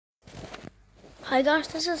Hi guys,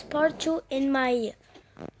 this is part 2 in my,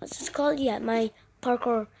 what's this called? Yeah, my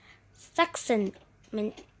parkour section.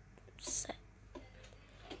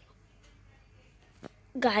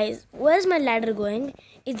 Guys, where's my ladder going?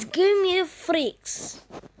 It's giving me the freaks.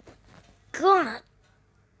 God.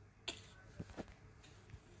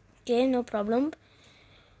 Okay, no problem.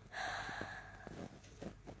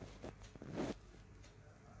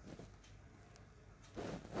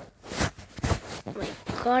 Oh my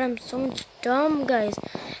god, I'm so much dumb, guys.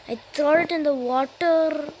 I threw it in the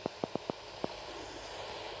water.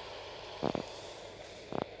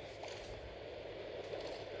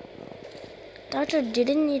 Thought I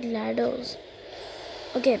didn't need ladders.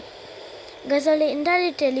 Okay, guys, I'll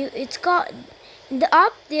entirely tell you. It's called, in the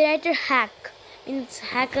up they write a hack. Means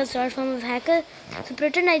hacker, short form of hacker. So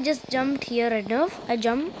pretend I just jumped here right now. I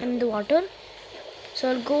jump in the water. So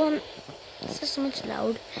I'll go on. This is so much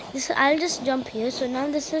loud. I'll just jump here. So now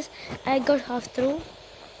this is, I got half through.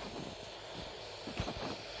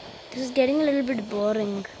 This is getting a little bit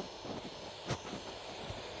boring.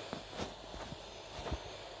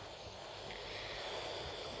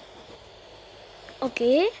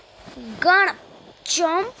 Okay, gonna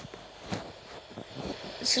jump.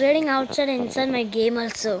 It's raining outside and inside my game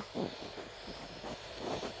also.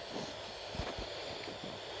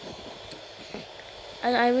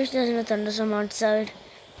 I wish there's no thunderstorm outside.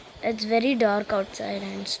 It's very dark outside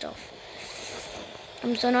and stuff.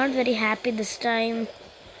 I'm so not very happy this time.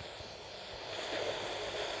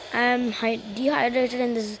 I'm dehydrated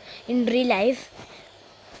in real life.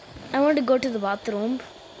 I want to go to the bathroom.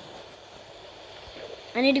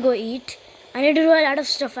 I need to go eat. I need to do a lot of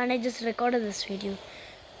stuff, and I just recorded this video.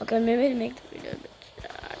 Okay, maybe I'll make the video a bit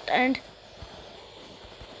short and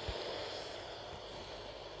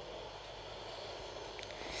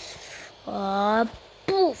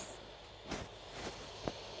poof.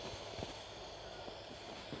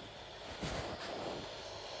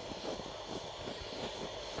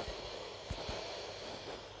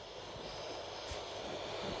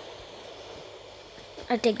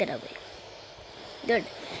 I'll take that away. Good.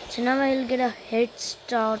 So now I'll get a head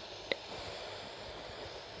start.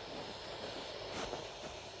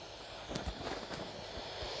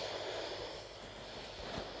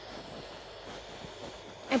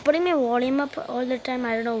 I'm putting my volume up all the time.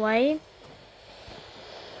 I don't know why.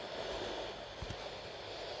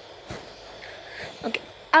 Okay,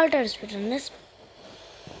 I'll try to speed on this.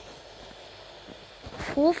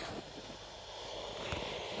 Oof.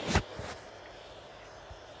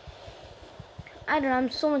 I don't know, I'm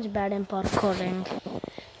so much bad in parkouring.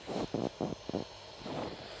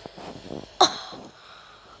 Oh,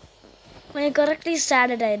 when I correctly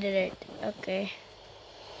started, I did it. Okay.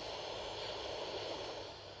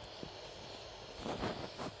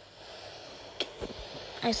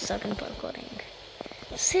 I suck in parkouring.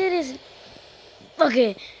 Seriously.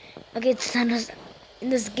 Okay, it's done. In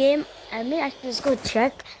this game, I may actually just go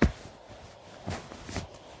check.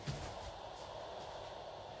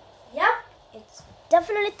 Yep, it's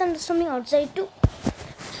definitely thunderstorming outside too.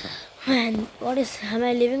 Man, am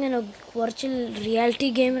I living in a virtual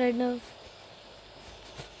reality game right now?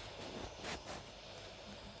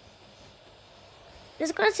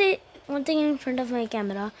 Just gonna say one thing in front of my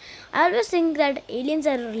camera. I always think that aliens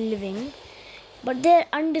are living, but they're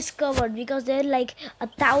undiscovered because they're like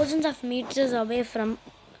thousands of meters away from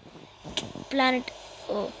planet.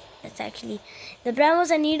 Oh, that's actually the problem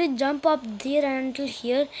was I need to jump up there until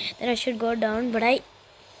here, then I should go down, but I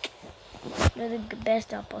did the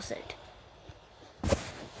best opposite.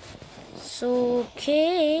 So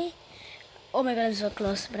okay. Oh my god, I'm so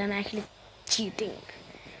close, but I'm actually cheating.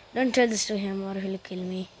 Don't tell this to him or he'll kill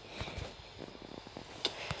me.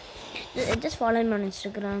 Just follow him on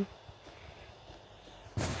Instagram.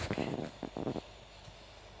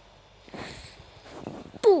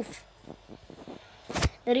 Poof!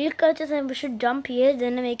 The real culture is we should jump here,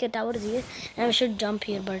 then make a tower here, and we should jump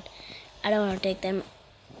here, but I don't want to take them.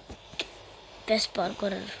 Best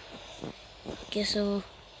parkourer. Okay, so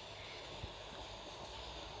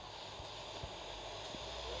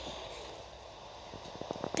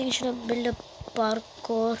I think I should have built a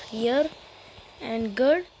parkour here, and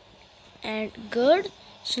good.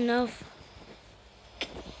 So now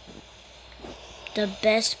the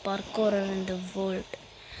best parkourer in the world.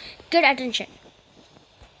 Good attention.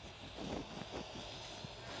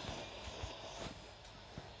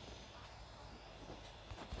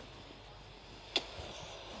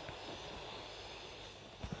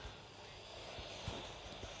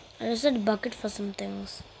 I just said bucket for some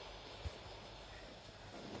things.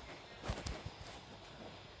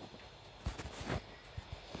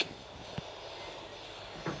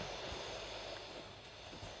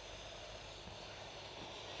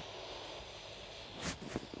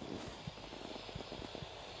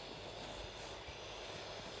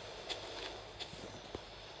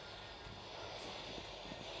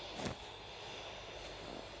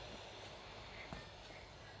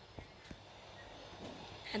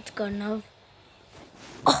 That's good now.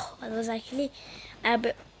 Oh, that was actually a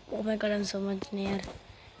bit. Oh my god, I'm so much near.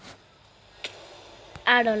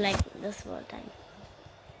 I don't like this whole time.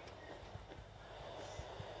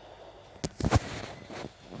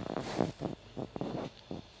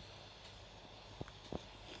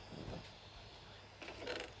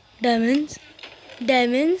 Diamonds,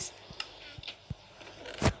 diamonds,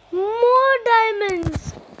 more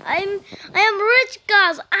diamonds. I am rich,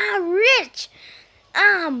 guys. I'm rich.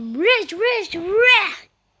 I'm rich, rich, rich.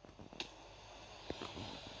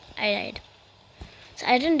 I died. So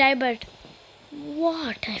I didn't die, but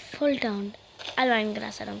what? I fell down. I'll mine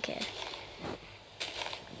grass. I don't care.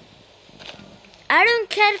 I don't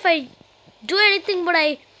care if I do anything, but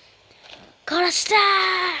I got a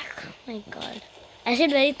stack. My god. I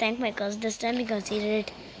should really thank my cousin this time because he did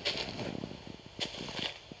it.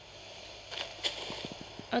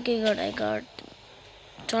 Okay, good. I got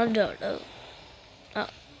 12 dirt.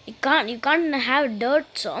 You can't have dirt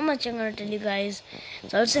so much. I'm gonna tell you guys.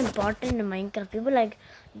 It's also important in Minecraft. People like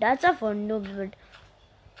that's a fun noobs, but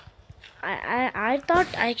I thought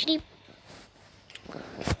actually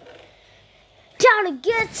gotta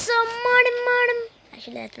get some money.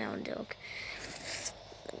 Actually, that's my own joke.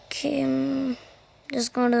 Okay,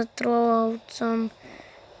 just gonna throw out some.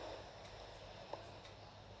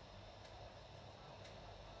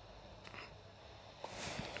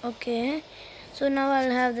 Okay, so now I'll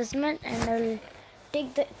have this mat and I'll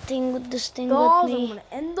take the thing with this thing with me. I'm gonna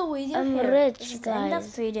end the video I'm here. rich, This is guys. the end of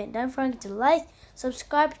the video. Don't forget to like,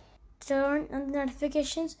 subscribe, turn on the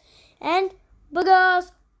notifications, and bye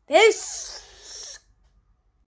guys. Peace.